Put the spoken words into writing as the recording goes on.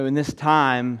In this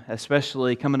time,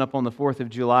 especially coming up on the 4th of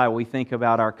July, we think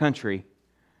about our country.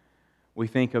 We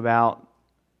think about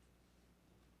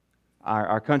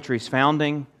our country's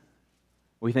founding.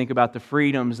 We think about the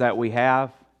freedoms that we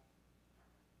have.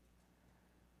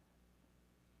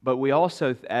 But we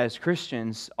also, as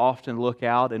Christians, often look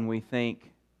out and we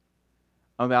think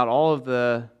about all of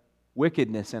the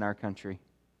wickedness in our country,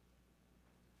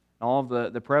 all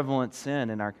of the prevalent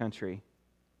sin in our country.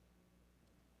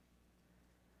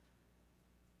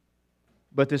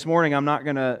 But this morning, I'm not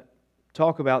going to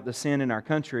talk about the sin in our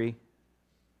country,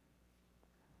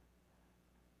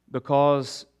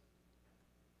 because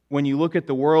when you look at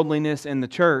the worldliness in the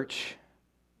church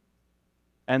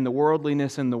and the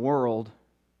worldliness in the world,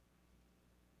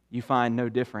 you find no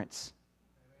difference.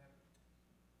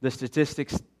 The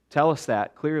statistics tell us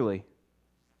that clearly.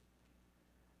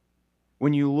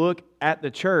 When you look at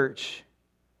the church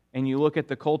and you look at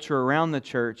the culture around the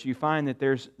church, you find that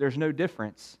there's no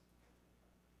difference.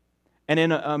 And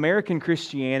in American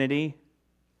Christianity,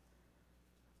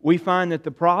 we find that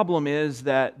the problem is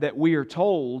that we are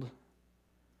told,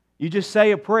 you just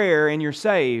say a prayer and you're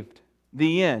saved.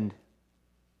 The end.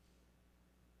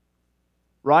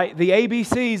 Right? The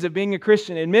ABCs of being a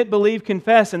Christian: admit, believe,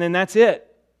 confess, and then that's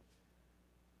it.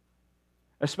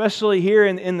 Especially here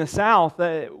in the South,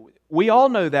 we all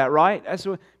know that, right? That's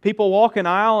what people walk an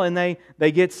aisle and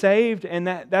they get saved, and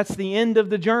that's the end of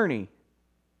the journey.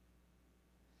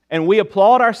 And we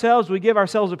applaud ourselves, we give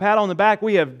ourselves a pat on the back,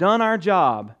 we have done our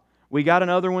job. We got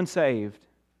another one saved.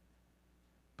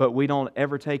 But we don't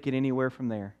ever take it anywhere from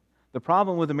there. The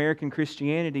problem with American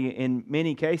Christianity in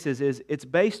many cases is it's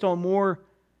based on more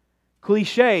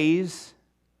cliches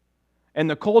and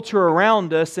the culture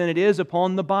around us than it is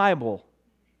upon the Bible.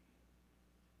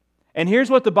 And here's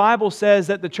what the Bible says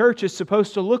that the church is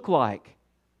supposed to look like.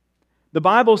 The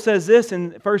Bible says this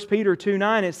in 1 Peter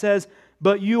 2:9. It says,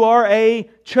 "But you are a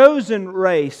chosen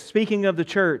race," speaking of the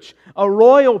church, "a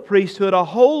royal priesthood, a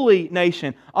holy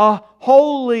nation," a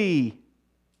holy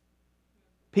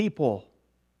people,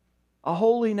 a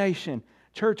holy nation.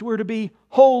 Church, we're to be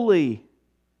holy.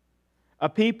 A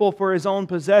people for His own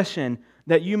possession,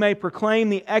 that you may proclaim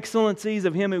the excellencies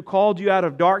of Him who called you out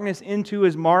of darkness into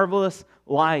His marvelous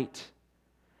light.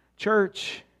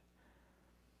 Church,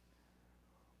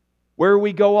 where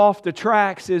we go off the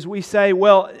tracks is we say,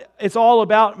 well, it's all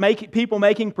about people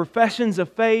making professions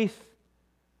of faith,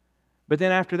 but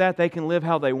then after that they can live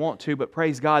how they want to, but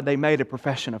praise God, they made a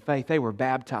profession of faith. They were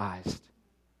baptized.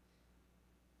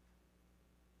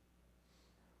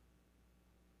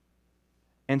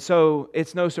 And so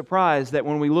it's no surprise that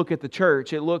when we look at the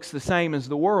church, it looks the same as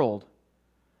the world,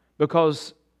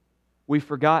 because we've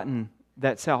forgotten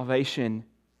that salvation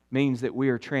means that we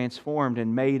are transformed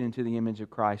and made into the image of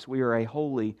Christ. We are a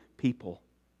holy people.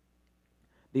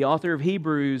 The author of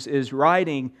Hebrews is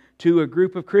writing to a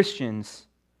group of Christians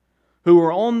who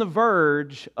are on the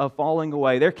verge of falling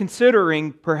away. They're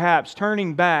considering perhaps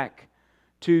turning back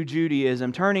to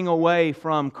Judaism, turning away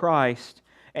from Christ.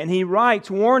 And he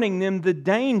writes warning them the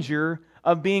danger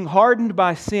of being hardened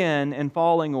by sin and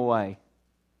falling away.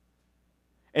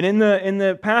 And in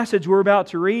the passage we're about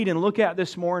to read and look at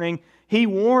this morning, he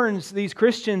warns these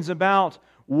Christians about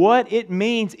what it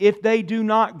means if they do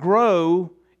not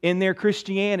grow in their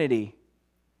Christianity.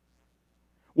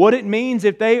 What it means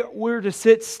if they were to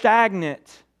sit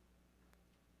stagnant.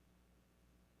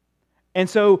 And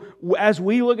so, as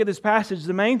we look at this passage,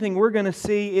 the main thing we're going to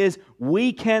see is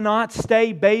we cannot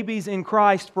stay babies in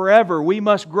Christ forever. We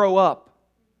must grow up.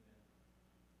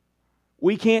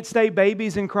 We can't stay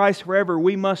babies in Christ forever.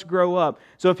 We must grow up.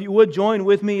 So if you would join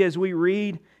with me as we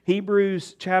read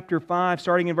Hebrews chapter 5,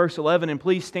 starting in verse 11, and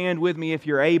please stand with me if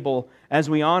you're able as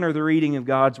we honor the reading of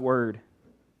God's Word.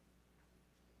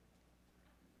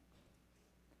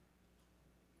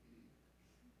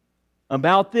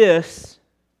 About this,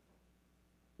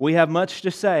 we have much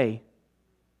to say,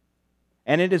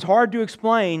 and it is hard to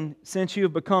explain since you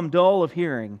have become dull of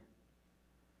hearing.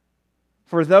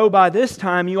 For though by this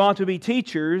time you ought to be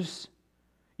teachers,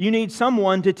 you need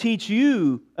someone to teach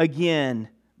you again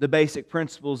the basic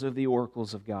principles of the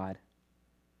oracles of God.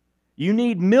 You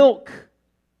need milk,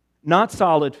 not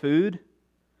solid food.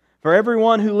 For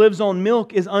everyone who lives on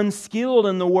milk is unskilled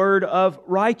in the word of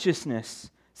righteousness,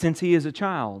 since he is a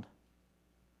child.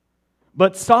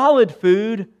 But solid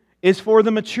food is for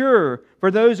the mature,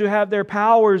 for those who have their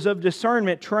powers of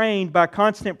discernment trained by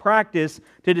constant practice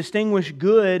to distinguish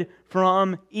good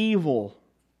from evil.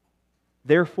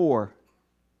 Therefore,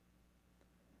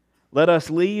 let us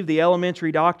leave the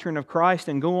elementary doctrine of Christ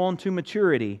and go on to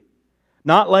maturity,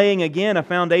 not laying again a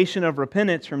foundation of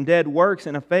repentance from dead works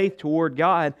and of faith toward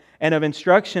God, and of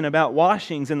instruction about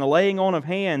washings and the laying on of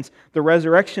hands, the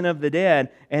resurrection of the dead,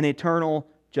 and eternal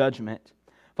judgment.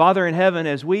 Father in heaven,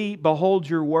 as we behold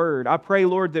Your Word, I pray,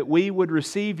 Lord, that we would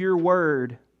receive Your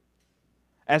Word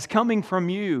as coming from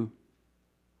You.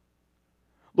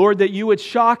 Lord, that You would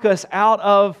shock us out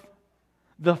of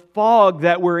the fog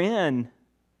that we're in.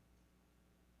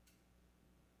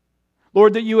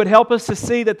 Lord, that You would help us to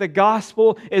see that the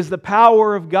gospel is the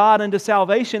power of God unto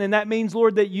salvation. And that means,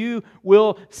 Lord, that You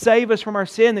will save us from our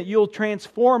sin, that You'll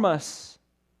transform us.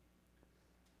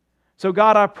 So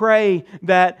God, I pray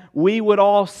that we would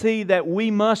all see that we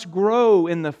must grow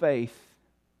in the faith.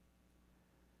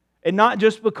 And not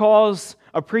just because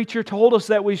a preacher told us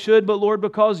that we should, but Lord,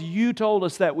 because You told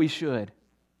us that we should.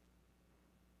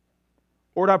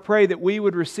 Lord, I pray that we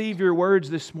would receive Your words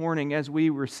this morning as we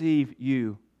receive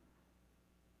You.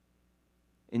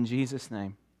 In Jesus'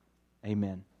 name,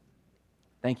 amen.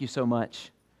 Thank you so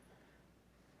much.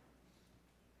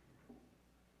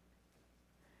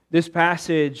 This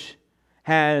passage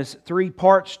has 3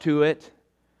 parts to it.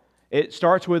 It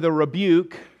starts with a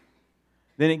rebuke,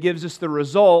 then it gives us the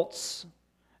results,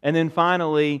 and then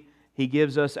finally, he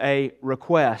gives us a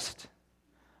request.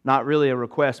 Not really a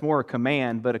request, more a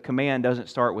command, but a command doesn't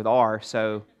start with R,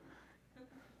 so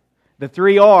the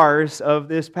 3 R's of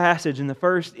this passage, and the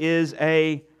first is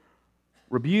a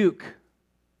rebuke.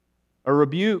 A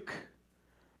rebuke.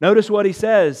 Notice what he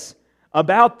says.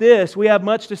 About this, we have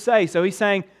much to say. So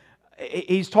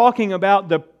he's talking about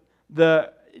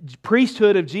the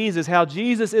priesthood of Jesus, how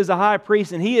Jesus is a high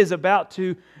priest, and He is about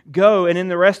to go. And in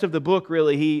the rest of the book,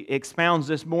 really, he expounds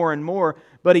this more and more.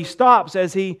 But he stops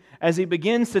as he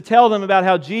begins to tell them about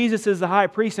how Jesus is the high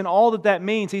priest and all that that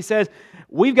means. He says,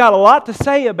 we've got a lot to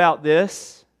say about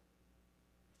this,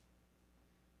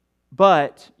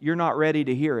 but you're not ready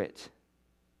to hear it.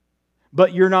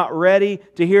 But you're not ready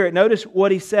to hear it. Notice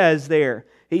what he says there.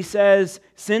 He says,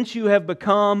 since you have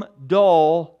become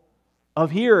dull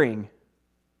of hearing.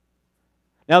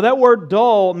 Now that word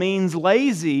dull means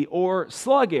lazy or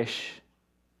sluggish.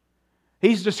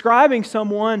 He's describing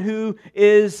someone who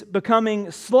is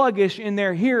becoming sluggish in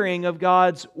their hearing of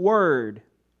God's Word.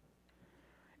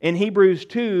 In Hebrews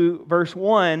 2, verse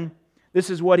 1, this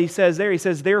is what he says there. He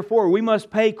says, therefore, we must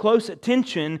pay close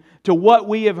attention to what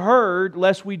we have heard,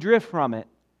 lest we drift from it.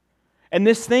 And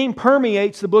this theme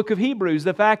permeates the book of Hebrews,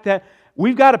 the fact that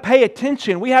we've got to pay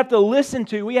attention. We have to listen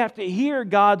to, we have to hear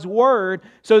God's Word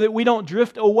so that we don't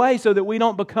drift away, so that we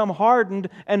don't become hardened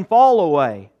and fall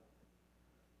away.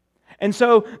 And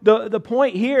so the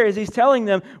point here is he's telling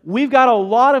them, we've got a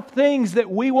lot of things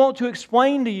that we want to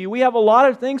explain to you. We have a lot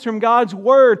of things from God's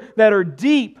Word that are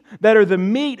deep, that are the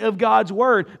meat of God's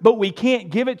Word, but we can't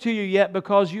give it to you yet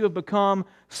because you have become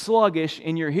sluggish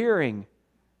in your hearing.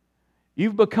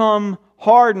 You've become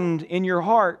hardened in your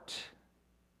heart.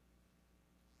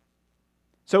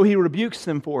 So he rebukes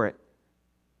them for it.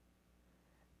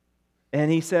 And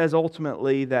he says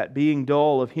ultimately that being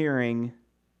dull of hearing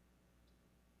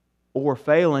or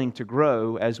failing to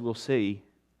grow, as we'll see,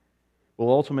 will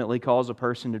ultimately cause a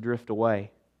person to drift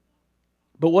away.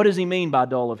 But what does he mean by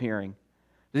dull of hearing?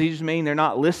 Does he just mean they're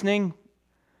not listening?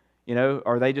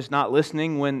 Are they just not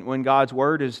listening when God's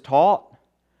Word is taught?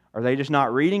 Are they just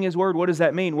not reading His Word? What does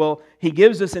that mean? Well, he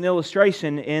gives us an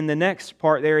illustration in the next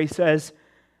part there. He says,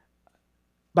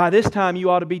 by this time you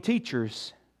ought to be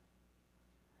teachers.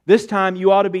 This time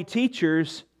you ought to be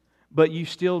teachers, but you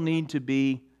still need to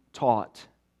be taught.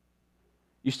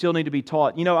 You still need to be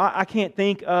taught. I can't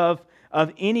think of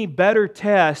any better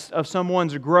test of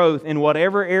someone's growth in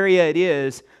whatever area it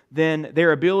is than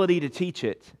their ability to teach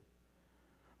it.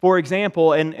 For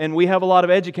example, and we have a lot of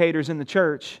educators in the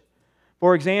church.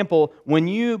 For example, when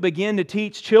you begin to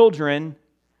teach children,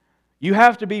 you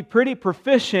have to be pretty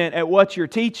proficient at what you're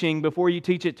teaching before you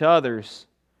teach it to others.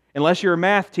 Unless you're a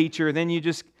math teacher, then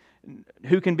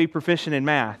who can be proficient in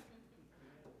math?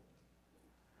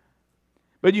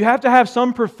 But you have to have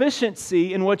some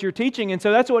proficiency in what you're teaching. And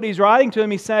so that's what he's writing to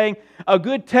them. He's saying, a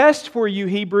good test for you,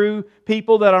 Hebrew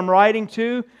people that I'm writing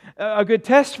to, a good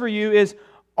test for you is,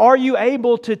 are you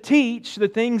able to teach the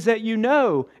things that you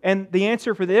know? And the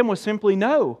answer for them was simply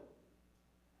no.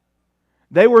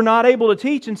 They were not able to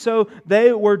teach, and so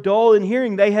they were dull in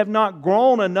hearing. They have not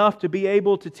grown enough to be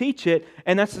able to teach it.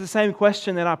 And that's the same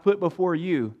question that I put before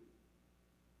you.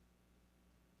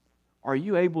 Are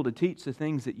you able to teach the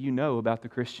things that you know about the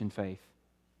Christian faith?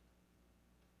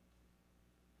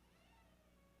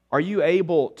 Are you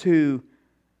able to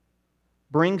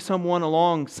bring someone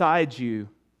alongside you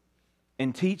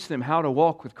and teach them how to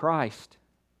walk with Christ?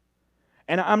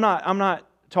 And I'm not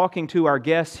talking to our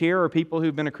guests here or people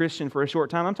who've been a Christian for a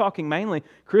short time. I'm talking mainly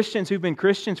Christians who've been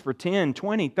Christians for 10,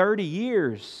 20, 30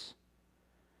 years.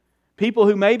 People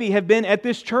who maybe have been at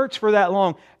this church for that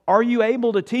long. Are you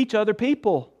able to teach other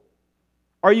people?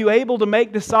 Are you able to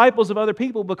make disciples of other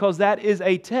people? Because that is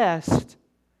a test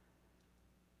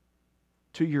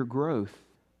to your growth.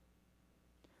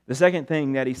 The second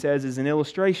thing that he says is an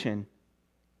illustration.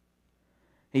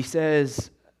 He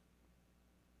says,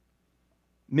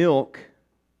 milk,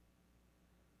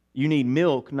 you need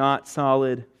milk, not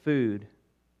solid food.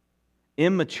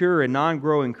 Immature and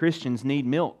non-growing Christians need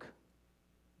milk.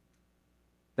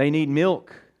 They need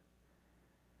milk.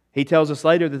 He tells us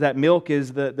later that milk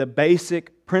is the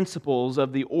basic principles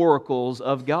of the oracles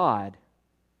of God.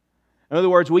 In other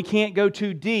words, we can't go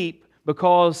too deep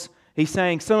because he's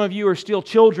saying some of you are still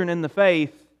children in the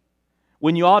faith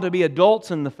when you ought to be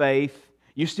adults in the faith.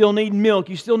 You still need milk.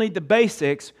 You still need the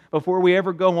basics before we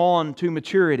ever go on to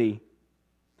maturity.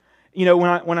 You know,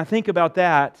 when I think about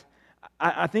that,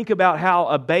 I think about how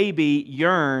a baby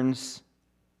yearns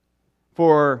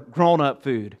for grown-up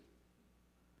food.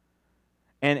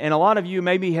 And a lot of you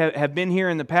maybe have been here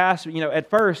in the past. You know, at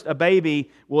first, a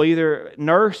baby will either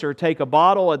nurse or take a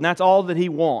bottle, and that's all that he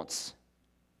wants.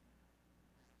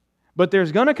 But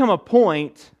there's going to come a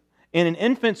point in an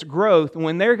infant's growth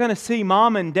when they're going to see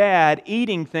mom and dad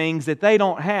eating things that they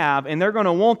don't have, and they're going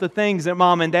to want the things that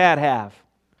mom and dad have.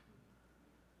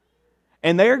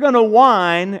 And they're going to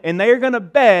whine, and they're going to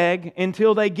beg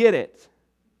until they get it.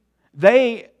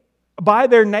 They, by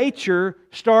their nature,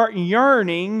 start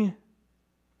yearning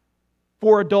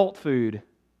for adult food.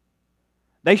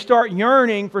 They start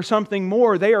yearning for something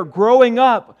more. They are growing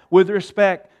up with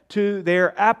respect to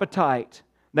their appetite.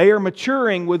 They are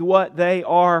maturing with what they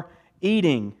are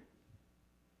eating.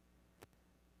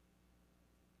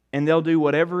 And they'll do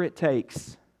whatever it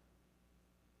takes.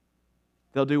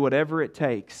 They'll do whatever it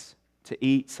takes to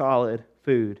eat solid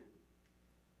food.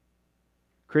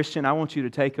 Christian, I want you to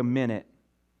take a minute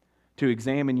to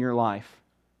examine your life.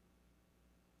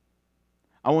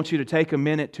 I want you to take a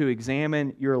minute to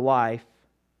examine your life.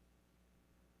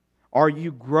 Are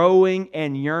you growing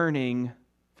and yearning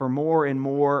for more and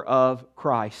more of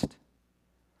Christ?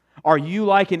 Are you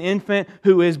like an infant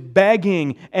who is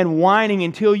begging and whining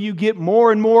until you get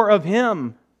more and more of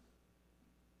Him?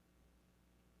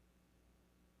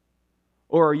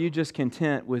 Or are you just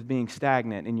content with being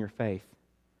stagnant in your faith?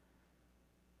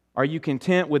 Are you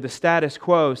content with the status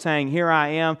quo, saying, here I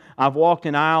am, I've walked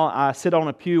an aisle, I sit on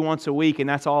a pew once a week, and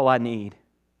that's all I need?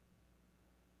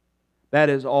 That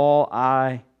is all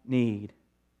I need.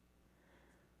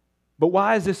 But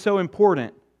why is this so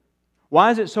important?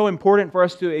 Why is it so important for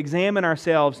us to examine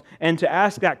ourselves and to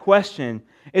ask that question?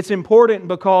 It's important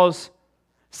because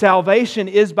salvation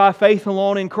is by faith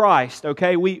alone in Christ,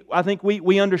 okay? I think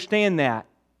we understand that.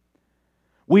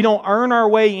 We don't earn our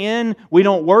way in. We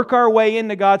don't work our way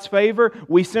into God's favor.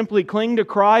 We simply cling to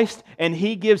Christ and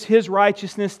He gives His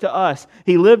righteousness to us.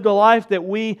 He lived a life that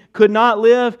we could not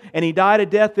live and He died a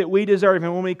death that we deserve.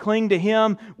 And when we cling to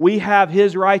Him, we have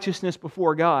His righteousness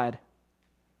before God.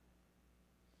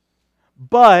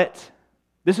 But,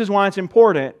 this is why it's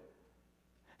important,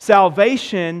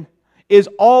 salvation is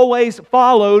always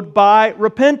followed by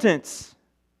repentance.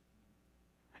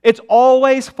 It's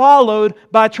always followed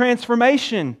by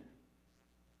transformation.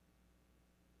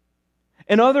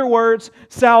 In other words,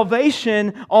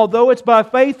 salvation, although it's by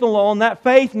faith alone, that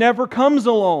faith never comes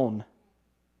alone.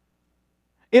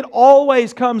 It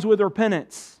always comes with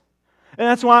repentance. And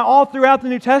that's why all throughout the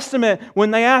New Testament, when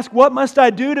they ask, what must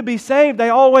I do to be saved? They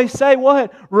always say,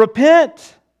 what?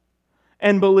 Repent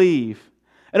and believe.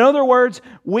 In other words,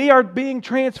 we are being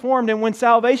transformed, and when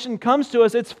salvation comes to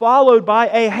us, it's followed by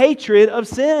a hatred of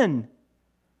sin.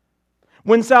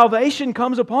 When salvation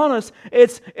comes upon us,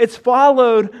 it's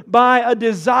followed by a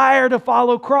desire to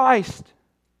follow Christ.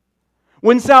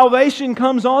 When salvation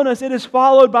comes on us, it is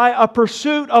followed by a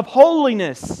pursuit of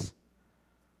holiness.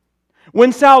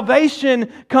 When salvation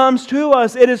comes to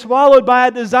us, it is followed by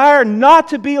a desire not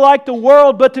to be like the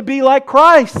world, but to be like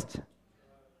Christ.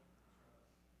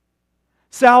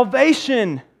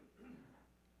 Salvation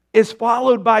is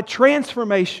followed by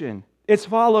transformation. It's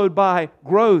followed by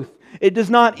growth. It does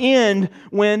not end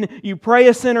when you pray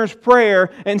a sinner's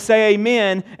prayer and say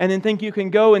amen and then think you can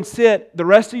go and sit the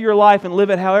rest of your life and live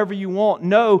it however you want.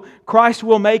 No, Christ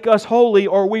will make us holy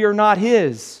or we are not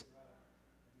His.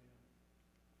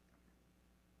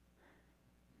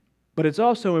 But it's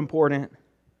also important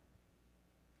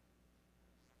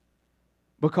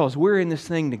because we're in this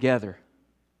thing together.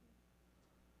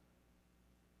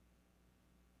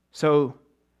 So,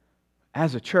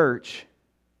 as a church,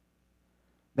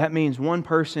 that means one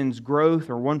person's growth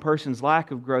or one person's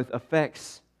lack of growth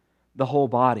affects the whole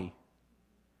body.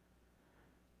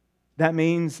 That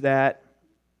means that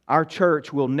our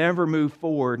church will never move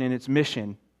forward in its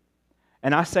mission.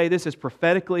 And I say this as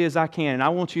prophetically as I can, and I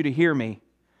want you to hear me.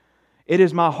 It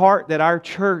is my heart that our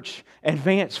church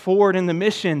advance forward in the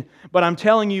mission, but I'm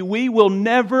telling you, we will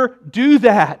never do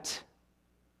that.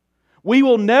 We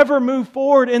will never move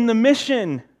forward in the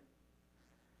mission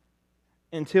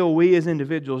until we as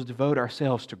individuals devote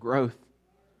ourselves to growth.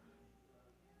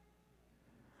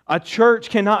 A church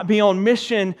cannot be on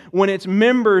mission when its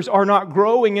members are not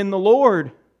growing in the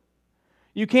Lord.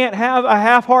 You can't have a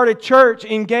half-hearted church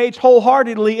engage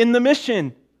wholeheartedly in the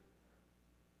mission.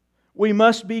 We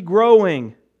must be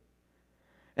growing.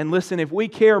 And listen, if we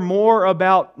care more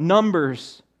about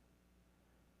numbers,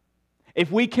 if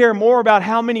we care more about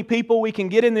how many people we can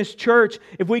get in this church,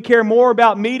 if we care more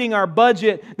about meeting our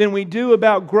budget than we do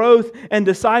about growth and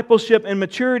discipleship and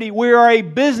maturity, we are a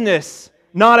business,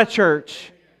 not a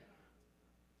church.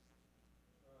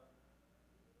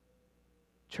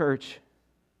 Church,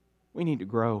 we need to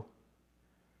grow.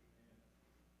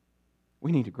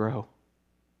 We need to grow.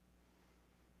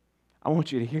 I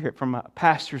want you to hear it from a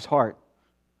pastor's heart.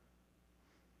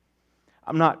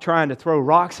 I'm not trying to throw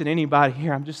rocks at anybody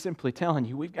here. I'm just simply telling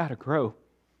you, we've got to grow.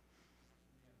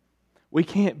 We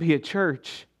can't be a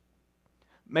church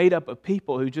made up of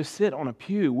people who just sit on a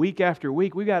pew week after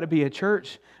week. We've got to be a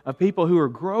church of people who are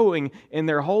growing in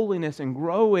their holiness and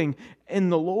growing in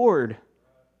the Lord.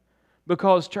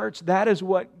 Because, church, that is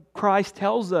what Christ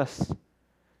tells us.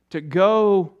 To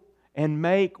go and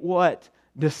make what?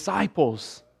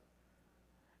 Disciples.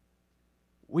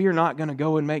 We are not going to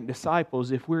go and make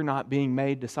disciples if we're not being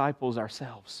made disciples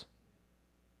ourselves.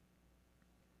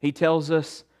 He tells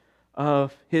us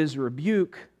of His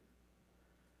rebuke,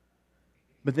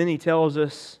 but then He tells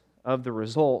us of the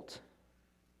result.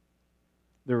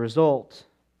 The result.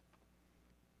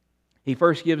 He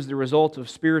first gives the result of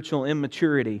spiritual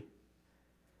immaturity.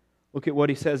 Look at what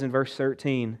He says in verse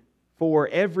 13. For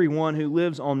everyone who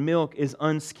lives on milk is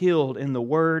unskilled in the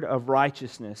word of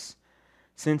righteousness,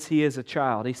 since he is a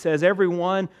child. He says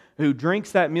everyone who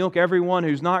drinks that milk, everyone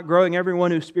who's not growing, everyone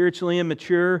who's spiritually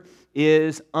immature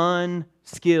is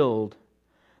unskilled.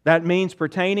 That means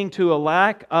pertaining to a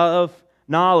lack of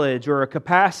knowledge or a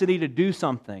capacity to do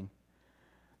something.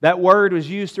 That word was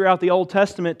used throughout the Old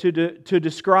Testament to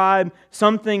describe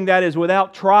something that is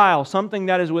without trial, something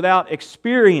that is without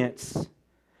experience,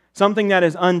 something that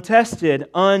is untested,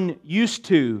 unused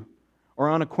to, or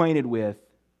unacquainted with.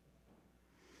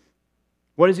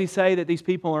 What does he say that these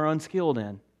people are unskilled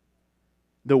in?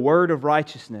 The word of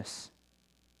righteousness.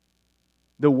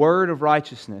 The word of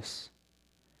righteousness.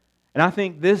 And I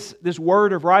think this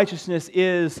word of righteousness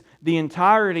is the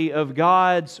entirety of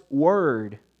God's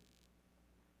word.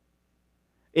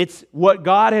 It's what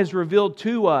God has revealed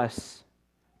to us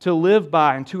to live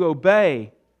by and to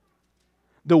obey.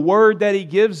 The word that He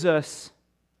gives us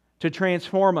to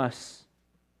transform us.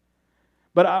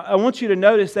 But I want you to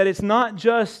notice that this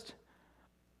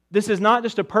is not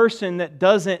just a person that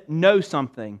doesn't know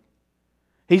something.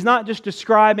 He's not just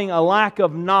describing a lack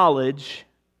of knowledge,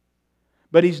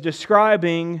 but he's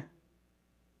describing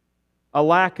a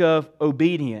lack of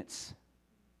obedience.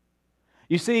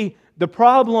 You see, the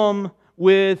problem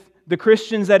with the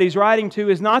Christians that he's writing to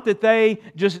is not that they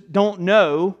just don't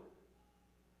know.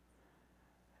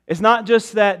 It's not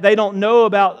just that they don't know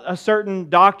about a certain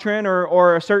doctrine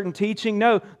or a certain teaching.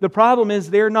 No, the problem is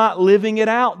they're not living it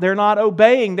out. They're not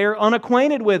obeying. They're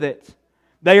unacquainted with it.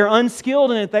 They are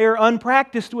unskilled in it. They are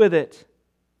unpracticed with it.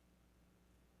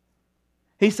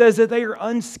 He says that they are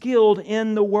unskilled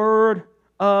in the word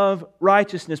of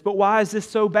righteousness. But why is this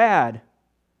so bad?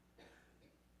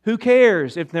 Who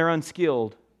cares if they're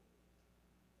unskilled?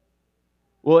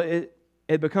 Well,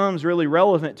 it becomes really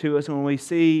relevant to us when we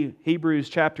see Hebrews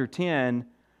chapter 10,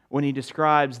 when he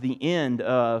describes the end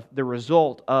of the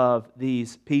result of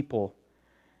these people.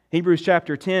 Hebrews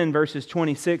chapter 10, verses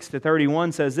 26 to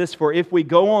 31 says this, For if we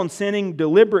go on sinning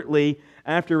deliberately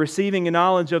after receiving a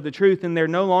knowledge of the truth, then there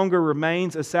no longer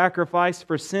remains a sacrifice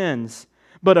for sins,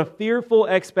 but a fearful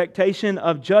expectation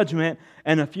of judgment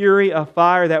and a fury of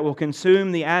fire that will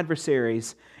consume the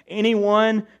adversaries.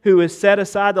 Anyone who has set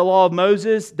aside the law of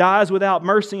Moses dies without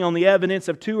mercy on the evidence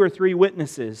of 2 or 3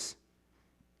 witnesses.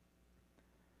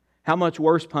 How much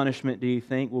worse punishment do you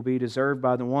think will be deserved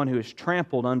by the one who has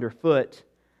trampled underfoot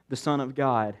the Son of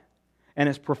God and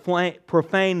has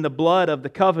profaned the blood of the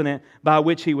covenant by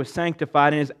which He was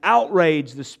sanctified and has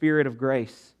outraged the Spirit of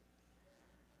grace?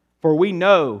 For we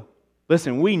know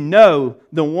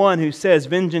the one who says,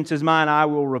 Vengeance is mine, I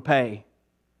will repay.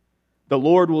 The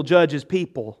Lord will judge His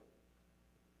people.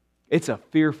 It's a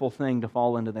fearful thing to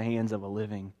fall into the hands of a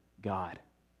living God.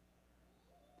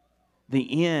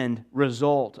 The end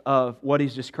result of what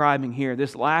He's describing here,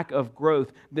 this lack of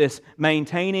growth, this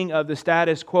maintaining of the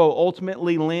status quo,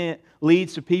 ultimately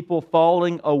leads to people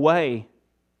falling away.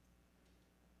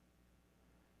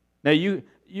 Now you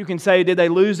can say, did they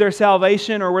lose their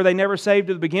salvation or were they never saved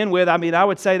to begin with? I mean, I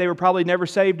would say they were probably never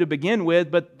saved to begin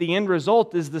with, but the end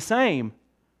result is the same.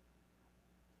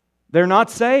 They're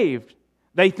not saved.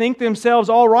 They think themselves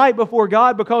all right before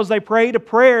God because they prayed a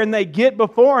prayer and they get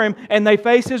before Him and they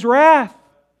face His wrath.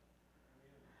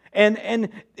 And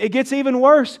it gets even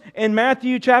worse. In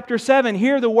Matthew chapter 7,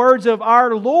 hear the words of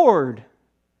our Lord.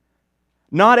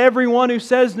 Not everyone who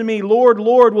says to me, Lord,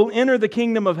 Lord, will enter the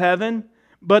kingdom of heaven,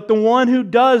 but the one who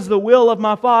does the will of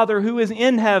my Father who is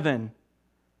in heaven.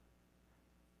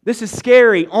 This is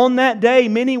scary. On that day,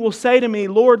 many will say to me,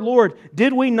 Lord, Lord,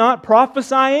 did we not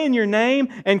prophesy in Your name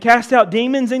and cast out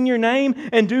demons in Your name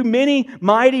and do many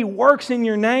mighty works in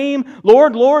Your name?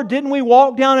 Lord, Lord, didn't we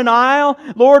walk down an aisle?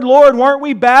 Lord, Lord, weren't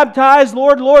we baptized?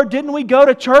 Lord, Lord, didn't we go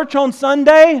to church on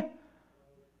Sunday?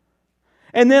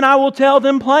 And then I will tell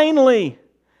them plainly,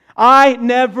 I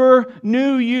never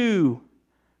knew you.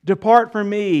 Depart from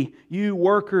me, you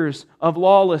workers of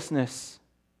lawlessness.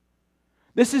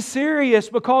 This is serious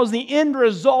because the end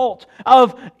result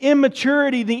of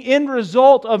immaturity, the end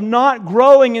result of not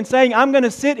growing and saying, I'm going to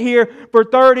sit here for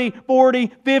 30, 40,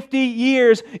 50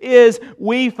 years is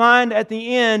we find at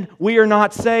the end we are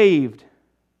not saved.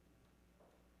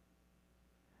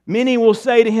 Many will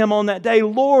say to Him on that day,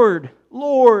 Lord,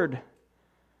 Lord.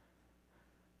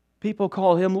 People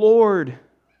call Him Lord,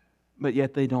 but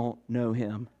yet they don't know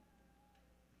Him.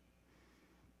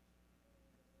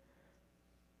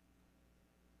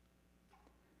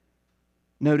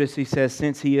 Notice He says,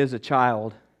 since He is a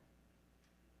child,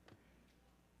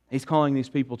 He's calling these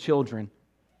people children.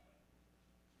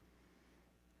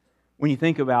 When you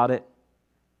think about it,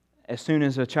 as soon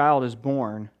as a child is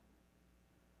born,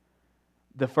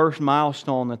 the first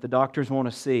milestone that the doctors want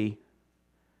to see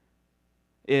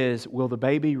is, will the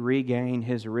baby regain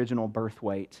his original birth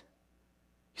weight?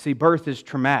 You see, birth is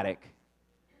traumatic.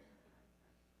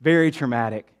 Very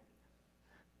traumatic.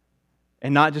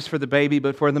 And not just for the baby,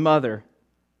 but for the mother.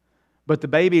 But the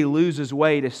baby loses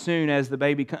weight as soon as the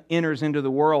baby enters into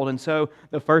the world. And so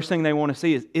the first thing they want to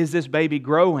see is this baby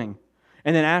growing?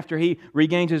 And then after he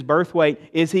regains his birth weight,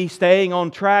 is he staying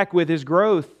on track with his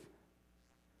growth?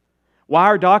 Why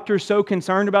are doctors so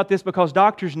concerned about this? Because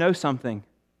doctors know something.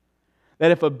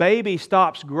 That if a baby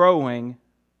stops growing,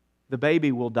 the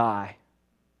baby will die.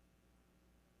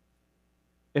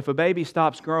 If a baby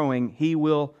stops growing, he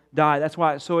will die. That's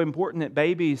why it's so important that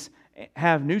babies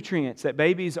have nutrients, that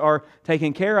babies are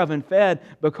taken care of and fed,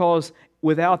 because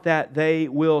without that they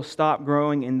will stop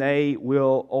growing and they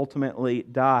will ultimately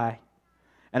die.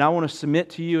 And I want to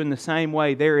submit to you in the same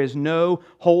way, there is no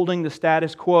holding the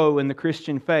status quo in the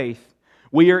Christian faith.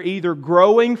 We are either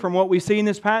growing, from what we see in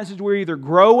this passage, we're either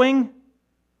growing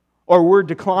or we're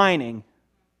declining.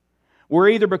 We're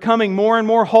either becoming more and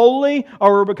more holy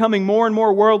or we're becoming more and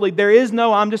more worldly. There is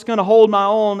no, I'm just going to hold my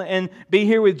own and be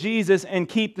here with Jesus and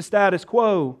keep the status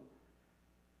quo.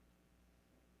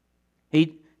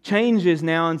 He changes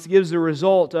now and gives the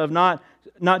result of not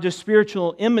just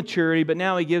spiritual immaturity, but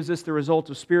now He gives us the result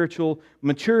of spiritual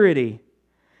maturity.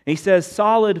 He says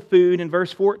solid food in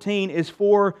verse 14 is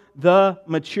for the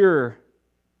mature.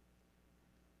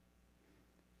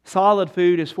 Solid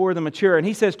food is for the mature. And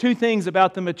He says two things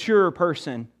about the mature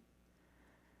person.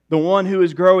 The one who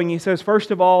is growing. He says, first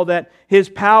of all, that his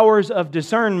powers of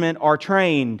discernment are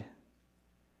trained.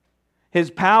 His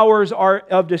powers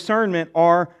of discernment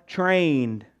are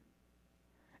trained.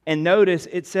 And notice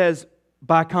it says,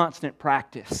 by constant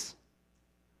practice.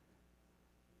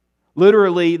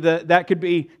 Literally, that could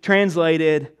be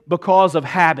translated because of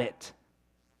habit.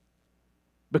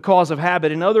 Because of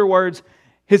habit. In other words,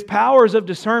 his powers of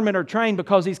discernment are trained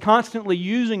because he's constantly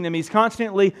using them. He's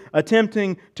constantly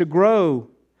attempting to grow.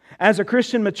 As a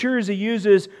Christian matures, he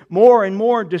uses more and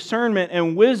more discernment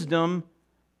and wisdom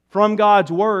from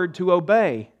God's Word to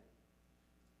obey.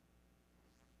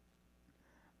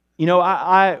 You know,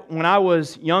 when I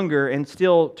was younger, and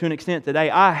still to an extent today,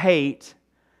 I hate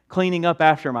cleaning up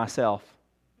after myself.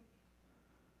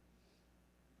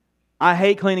 I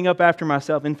hate cleaning up after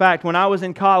myself. In fact, when I was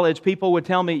in college, people would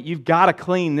tell me, you've got to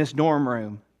clean this dorm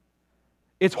room.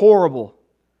 It's horrible.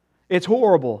 It's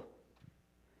horrible.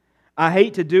 I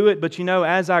hate to do it, but you know,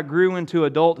 as I grew into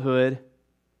adulthood,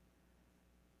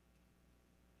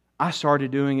 I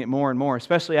started doing it more and more,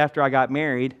 especially after I got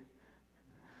married.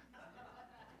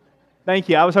 Thank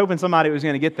you. I was hoping somebody was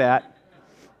going to get that.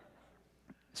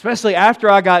 Especially after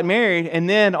I got married, and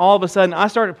then all of a sudden I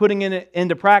started putting it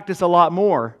into practice a lot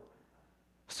more.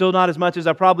 Still not as much as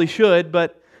I probably should,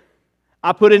 but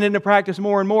I put it into practice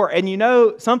more and more. And you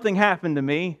know, something happened to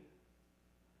me.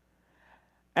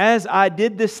 As I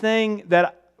did this thing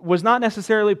that was not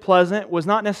necessarily pleasant, was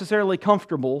not necessarily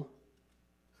comfortable,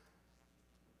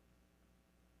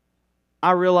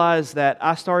 I realized that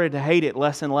I started to hate it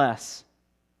less and less.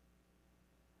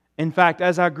 In fact,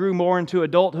 as I grew more into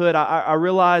adulthood, I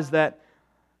realized that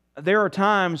there are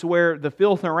times where the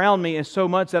filth around me is so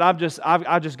much that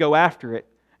I just go after it.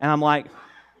 And I'm like,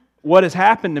 what has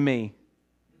happened to me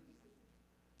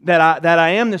that I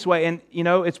am this way? And you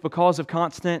know, it's because of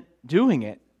constant doing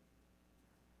it.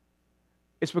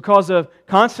 It's because of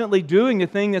constantly doing the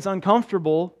thing that's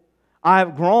uncomfortable.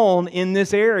 I've grown in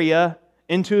this area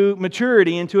into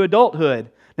maturity, into adulthood.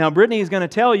 Now, Brittany is going to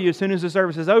tell you as soon as the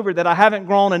service is over that I haven't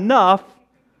grown enough,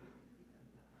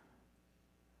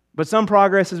 but some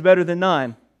progress is better than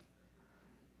none.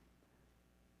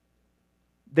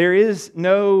 There is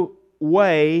no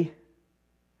way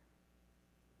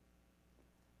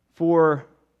for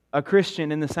a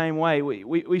Christian in the same way.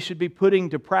 We should be putting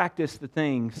to practice the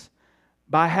things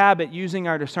by habit, using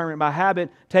our discernment, by habit,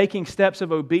 taking steps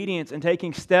of obedience and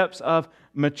taking steps of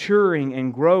maturing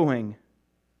and growing.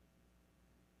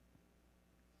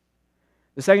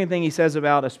 The second thing he says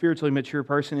about a spiritually mature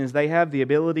person is they have the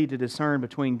ability to discern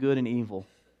between good and evil.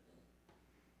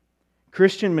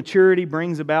 Christian maturity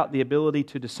brings about the ability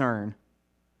to discern.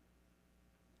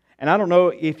 And I don't know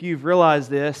if you've realized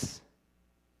this,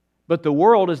 but the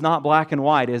world is not black and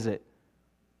white, is it?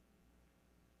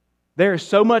 There is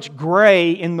so much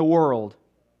gray in the world.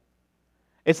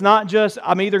 It's not just,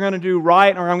 I'm either going to do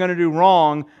right or I'm going to do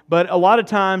wrong, but a lot of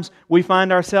times we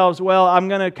find ourselves, well, I'm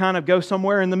going to kind of go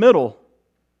somewhere in the middle.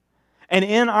 And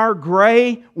in our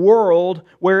gray world,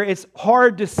 where it's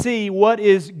hard to see what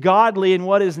is godly and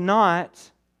what is not,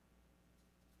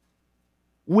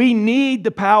 we need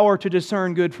the power to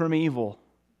discern good from evil.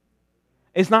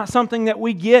 It's not something that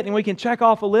we get and we can check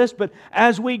off a list, but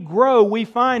as we grow, we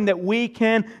find that we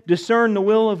can discern the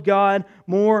will of God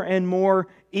more and more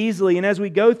easily. And as we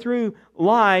go through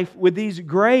life with these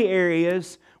gray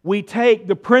areas, we take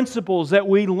the principles that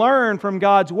we learn from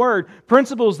God's Word,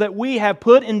 principles that we have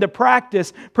put into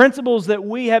practice, principles that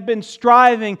we have been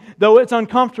striving, though it's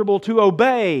uncomfortable, to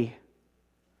obey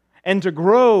and to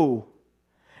grow.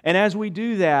 And as we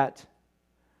do that,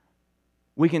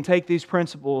 we can take these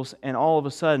principles and all of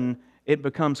a sudden it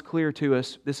becomes clear to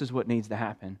us this is what needs to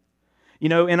happen. You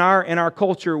know, in our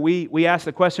culture, we ask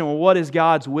the question, well, what is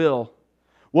God's will?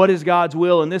 What is God's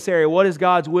will in this area? What is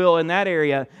God's will in that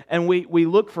area? And we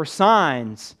look for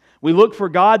signs. We look for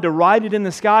God to write it in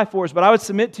the sky for us. But I would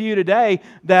submit to you today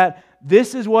that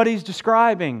this is what He's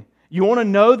describing. You want to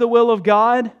know the will of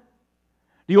God? Do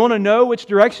you want to know which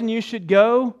direction you should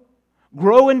go?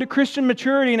 Grow into Christian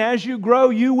maturity, and as you grow,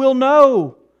 you will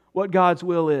know what God's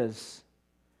will is.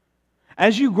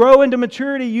 As you grow into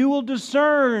maturity, you will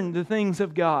discern the things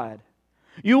of God.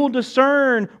 You will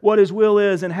discern what His will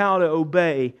is and how to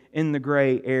obey in the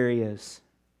gray areas.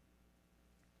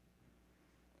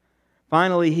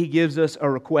 Finally, he gives us a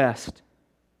request.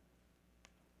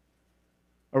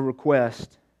 A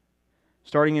request.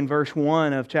 Starting in verse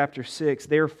 1 of chapter 6,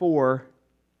 therefore,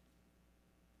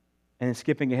 and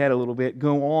skipping ahead a little bit,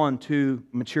 go on to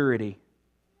maturity.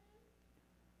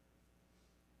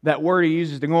 That word he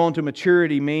uses, to go on to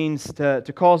maturity, means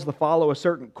to cause to follow a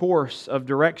certain course of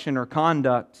direction or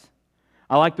conduct.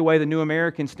 I like the way the New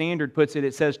American Standard puts it.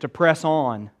 It says to press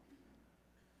on.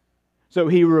 So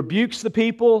he rebukes the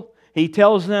people. He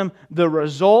tells them the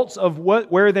results of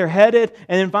where they're headed.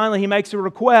 And then finally he makes a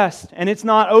request. And it's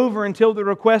not over until the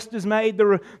request is made.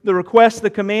 The request, the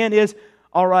command is,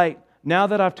 all right, now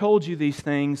that I've told you these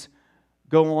things,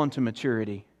 go on to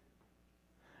maturity.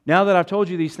 Now that I've told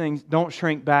you these things, don't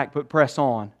shrink back, but press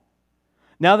on.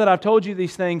 Now that I've told you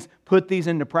these things, put these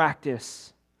into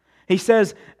practice. He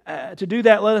says, to do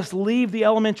that, let us leave the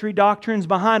elementary doctrines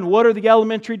behind. What are the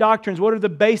elementary doctrines? What are the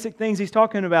basic things he's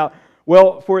talking about?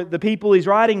 Well, for the people he's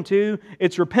writing to,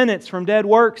 it's repentance from dead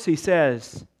works, he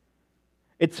says.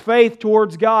 It's faith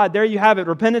towards God. There you have it,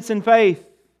 repentance and faith.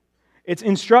 It's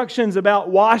instructions about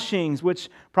washings, which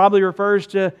probably refers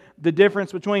to the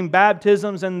difference between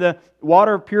baptisms and the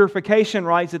water purification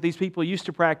rites that these people used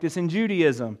to practice in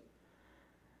Judaism.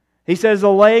 He says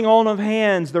the laying on of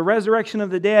hands, the resurrection of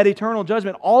the dead, eternal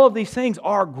judgment, all of these things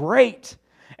are great.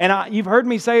 And you've heard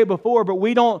me say it before, but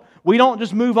we don't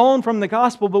just move on from the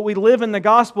gospel, but we live in the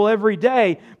gospel every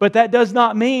day. But that does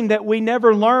not mean that we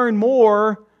never learn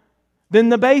more than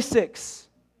the basics.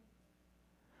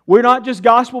 We're not just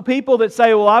gospel people that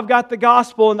say, well, I've got the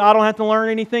gospel and I don't have to learn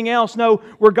anything else. No,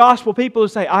 we're gospel people who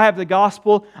say, I have the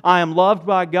gospel, I am loved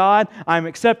by God, I am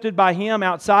accepted by Him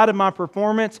outside of my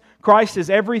performance. Christ is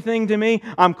everything to me.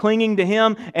 I'm clinging to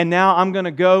Him, and now I'm going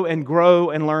to go and grow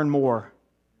and learn more.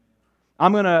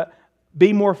 I'm going to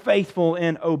be more faithful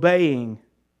in obeying.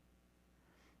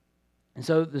 And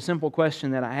so the simple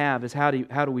question that I have is, how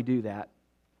do we do that?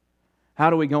 How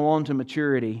do we go on to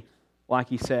maturity like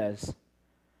He says?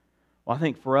 Well, I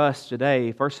think for us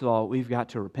today, first of all, we've got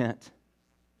to repent.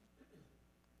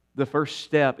 The first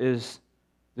step is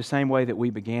the same way that we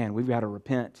began. We've got to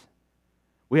repent.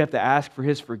 We have to ask for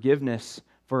His forgiveness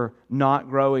for not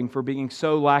growing, for being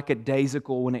so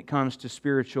lackadaisical when it comes to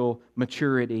spiritual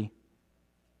maturity.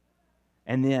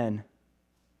 And then,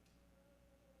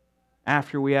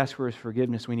 after we ask for His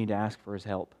forgiveness, we need to ask for His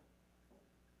help.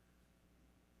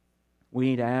 We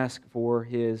need to ask for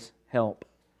His help.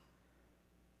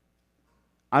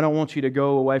 I don't want you to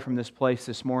go away from this place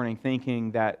this morning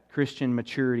thinking that Christian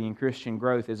maturity and Christian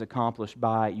growth is accomplished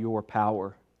by your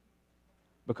power,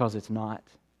 because it's not.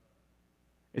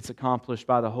 It's accomplished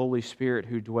by the Holy Spirit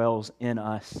who dwells in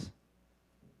us.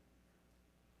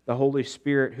 The Holy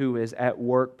Spirit who is at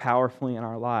work powerfully in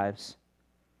our lives.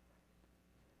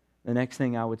 The next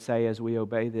thing I would say as we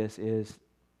obey this is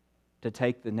to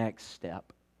take the next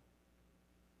step.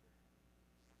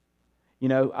 You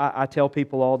know, I tell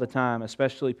people all the time,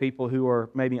 especially people who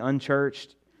are maybe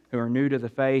unchurched, who are new to the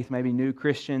faith, maybe new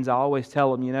Christians, I always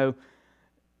tell them, you know,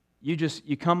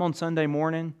 you come on Sunday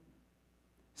morning,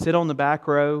 sit on the back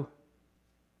row,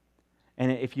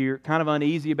 and if you're kind of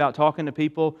uneasy about talking to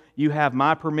people, you have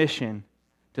my permission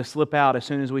to slip out as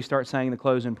soon as we start saying the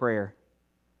closing prayer.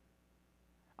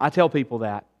 I tell people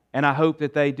that, and I hope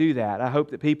that they do that. I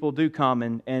hope that people do come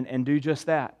and do just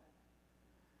that.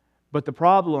 But the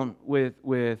problem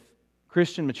with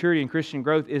Christian maturity and Christian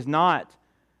growth is not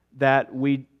that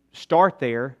we start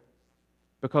there,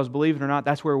 because believe it or not,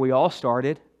 that's where we all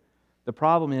started. The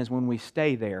problem is when we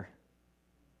stay there.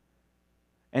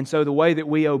 And so the way that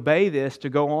we obey this to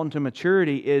go on to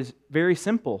maturity is very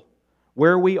simple.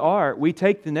 Where we are, we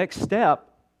take the next step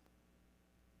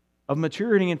of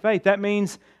maturity in faith. That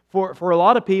means for a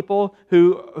lot of people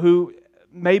who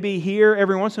maybe here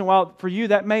every once in a while, for you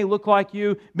that may look like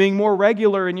you being more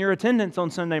regular in your attendance on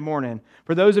Sunday morning.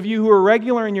 For those of you who are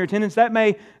regular in your attendance, that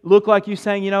may look like you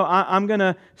saying, you know, I'm going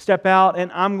to step out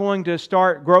and I'm going to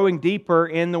start growing deeper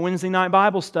in the Wednesday night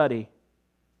Bible study.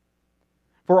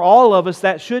 For all of us,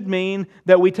 that should mean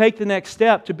that we take the next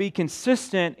step to be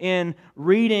consistent in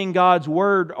reading God's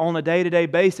Word on a day-to-day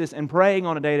basis and praying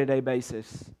on a day-to-day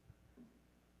basis.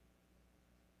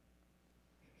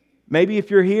 Maybe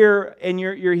if you're here and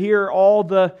you're here all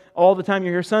the time,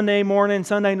 you're here Sunday morning,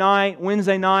 Sunday night,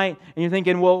 Wednesday night, and you're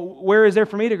thinking, well, where is there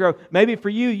for me to grow? Maybe for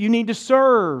you need to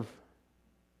serve.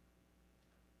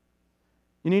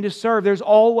 You need to serve. There's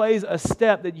always a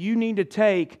step that you need to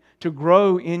take to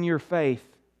grow in your faith.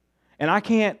 And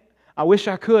I wish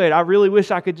I could. I really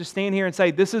wish I could just stand here and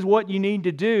say, this is what you need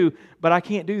to do, but I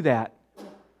can't do that.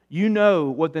 You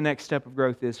know what the next step of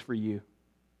growth is for you.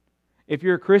 If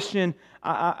you're a Christian,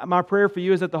 my prayer for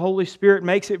you is that the Holy Spirit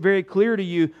makes it very clear to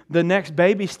you the next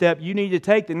baby step you need to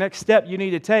take, the next step you need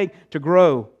to take to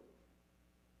grow.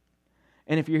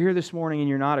 And if you're here this morning and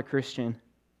you're not a Christian,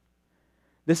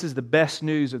 this is the best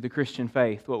news of the Christian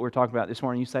faith, what we're talking about this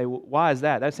morning. You say, well, why is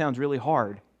that? That sounds really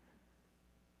hard.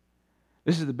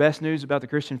 This is the best news about the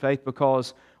Christian faith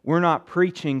because we're not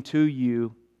preaching to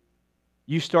you.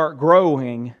 You start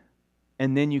growing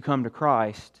and then you come to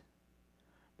Christ.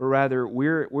 But rather,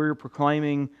 we're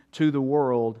proclaiming to the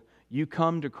world, you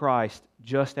come to Christ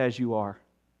just as you are.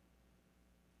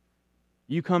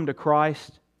 You come to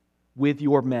Christ with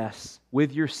your mess,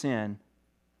 with your sin,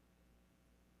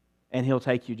 and He'll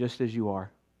take you just as you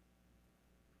are.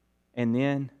 And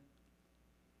then,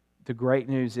 the great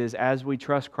news is, as we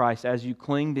trust Christ, as you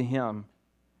cling to Him,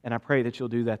 and I pray that you'll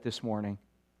do that this morning,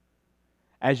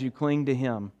 as you cling to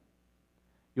Him,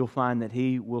 you'll find that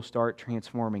He will start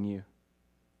transforming you.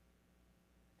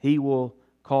 He will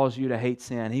cause you to hate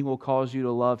sin. He will cause you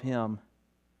to love Him.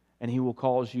 And He will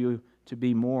cause you to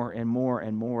be more and more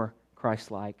and more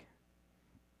Christ-like.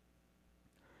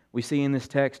 We see in this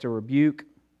text a rebuke.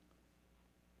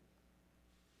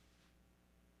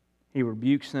 He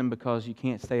rebukes them because you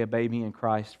can't stay a baby in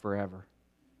Christ forever.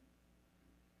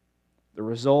 The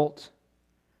result,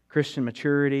 Christian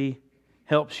maturity,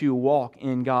 helps you walk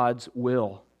in God's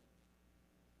will.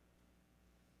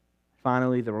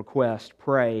 Finally, the request,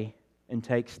 pray and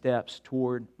take steps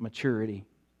toward maturity.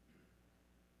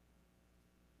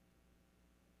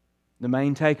 The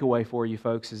main takeaway for you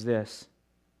folks is this: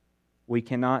 we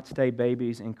cannot stay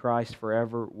babies in Christ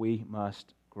forever. We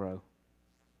must grow.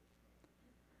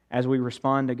 As we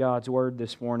respond to God's Word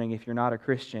this morning, if you're not a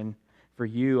Christian, for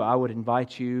you, I would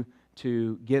invite you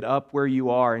to get up where you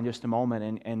are in just a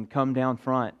moment and come down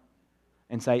front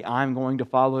and say, I'm going to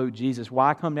follow Jesus.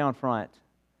 Why come down front?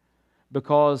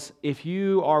 Because if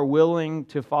you are willing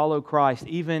to follow Christ,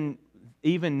 even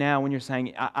now when you're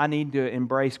saying, I need to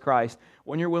embrace Christ,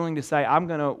 when you're willing to say, I'm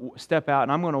going to step out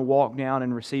and I'm going to walk down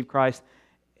and receive Christ,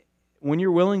 when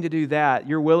you're willing to do that,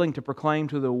 you're willing to proclaim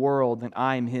to the world that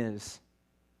I am His.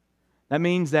 That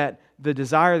means that the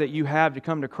desire that you have to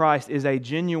come to Christ is a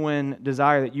genuine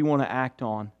desire that you want to act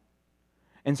on.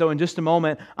 And so in just a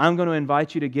moment, I'm going to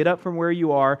invite you to get up from where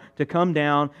you are, to come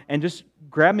down and just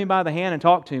grab me by the hand and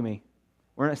talk to me.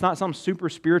 It's not some super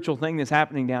spiritual thing that's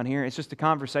happening down here. It's just a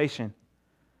conversation.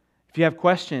 If you have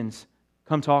questions,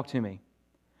 come talk to me.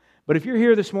 But if you're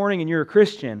here this morning and you're a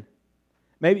Christian,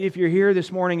 maybe if you're here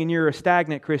this morning and you're a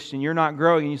stagnant Christian, you're not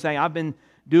growing, and you say, I've been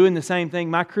doing the same thing.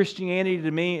 My Christianity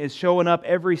to me is showing up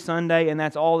every Sunday, and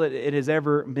that's all that it has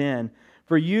ever been.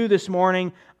 For you this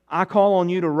morning, I call on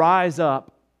you to rise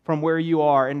up from where you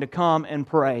are and to come and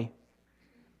pray.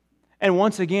 And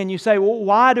once again, you say, well,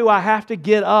 why do I have to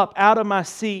get up out of my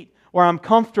seat where I'm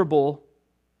comfortable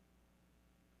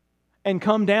and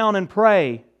come down and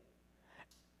pray?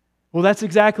 Well, that's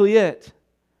exactly it.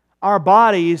 Our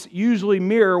bodies usually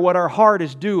mirror what our heart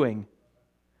is doing.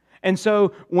 And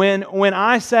so when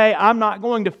I say I'm not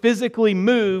going to physically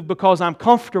move because I'm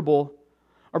comfortable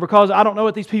or because I don't know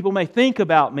what these people may think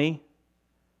about me,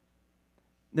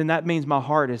 then that means my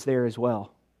heart is there as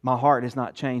well. My heart has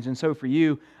not changed. And so for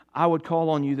you, I would call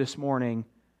on you this morning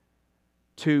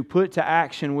to put to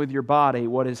action with your body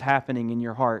what is happening in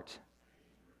your heart.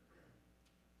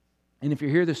 And if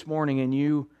you're here this morning and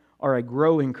you are a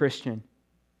growing Christian,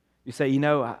 you say,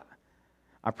 I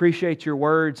appreciate your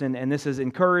words, and this is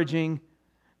encouraging.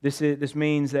 This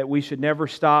means that we should never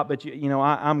stop. But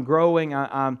I'm growing.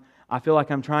 I feel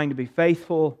like I'm trying to be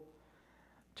faithful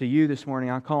to you this morning.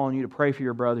 I call on you to pray for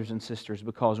your brothers and sisters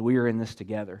because we are in this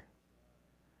together.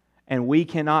 And we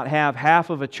cannot have half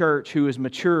of a church who is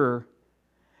mature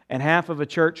and half of a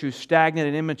church who's stagnant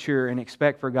and immature and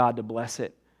expect for God to bless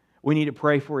it. We need to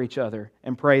pray for each other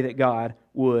and pray that God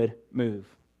would move.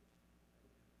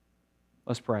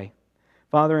 Let's pray.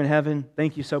 Father in heaven,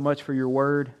 thank you so much for your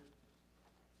word.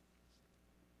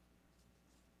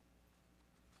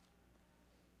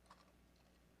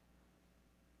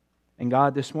 And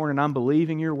God, this morning I'm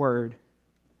believing your word.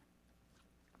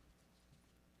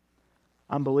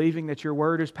 I'm believing that your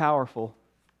word is powerful.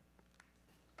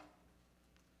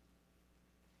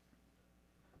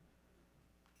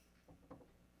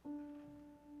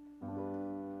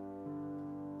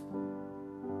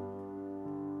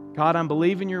 God, I'm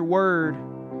believing your word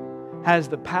has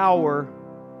the power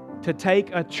to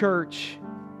take a church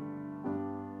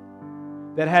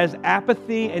that has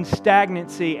apathy and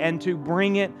stagnancy and to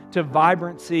bring it to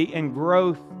vibrancy and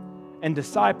growth and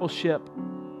discipleship.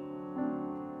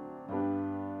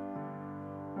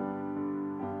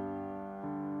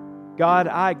 God,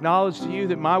 I acknowledge to you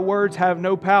that my words have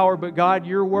no power, but God,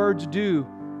 your words do.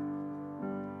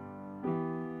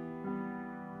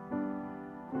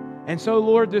 And so,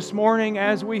 Lord, this morning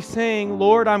as we sing,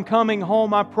 Lord, I'm coming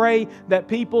home, I pray that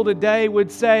people today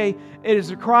would say, it is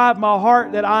a cry of my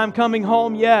heart that I'm coming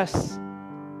home, yes.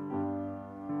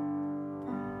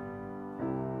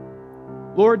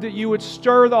 Lord, that you would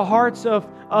stir the hearts of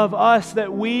us,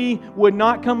 that we would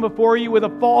not come before you with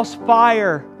a false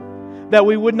fire, that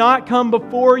we would not come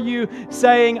before you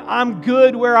saying, I'm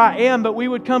good where I am, but we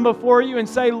would come before you and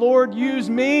say, Lord, use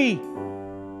me.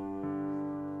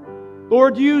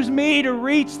 Lord, use me to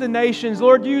reach the nations.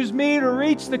 Lord, use me to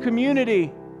reach the community.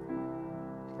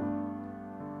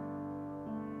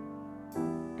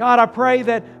 God, I pray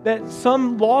that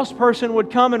some lost person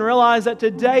would come and realize that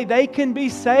today they can be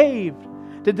saved.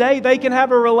 Today they can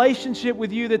have a relationship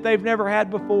with you that they've never had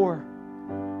before.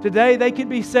 Today they can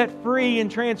be set free and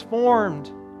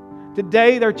transformed.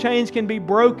 Today their chains can be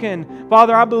broken.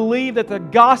 Father, I believe that the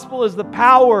gospel is the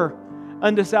power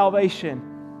unto salvation.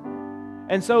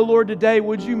 And so, Lord, today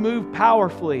would you move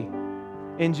powerfully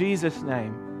in Jesus'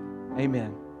 name.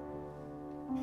 Amen.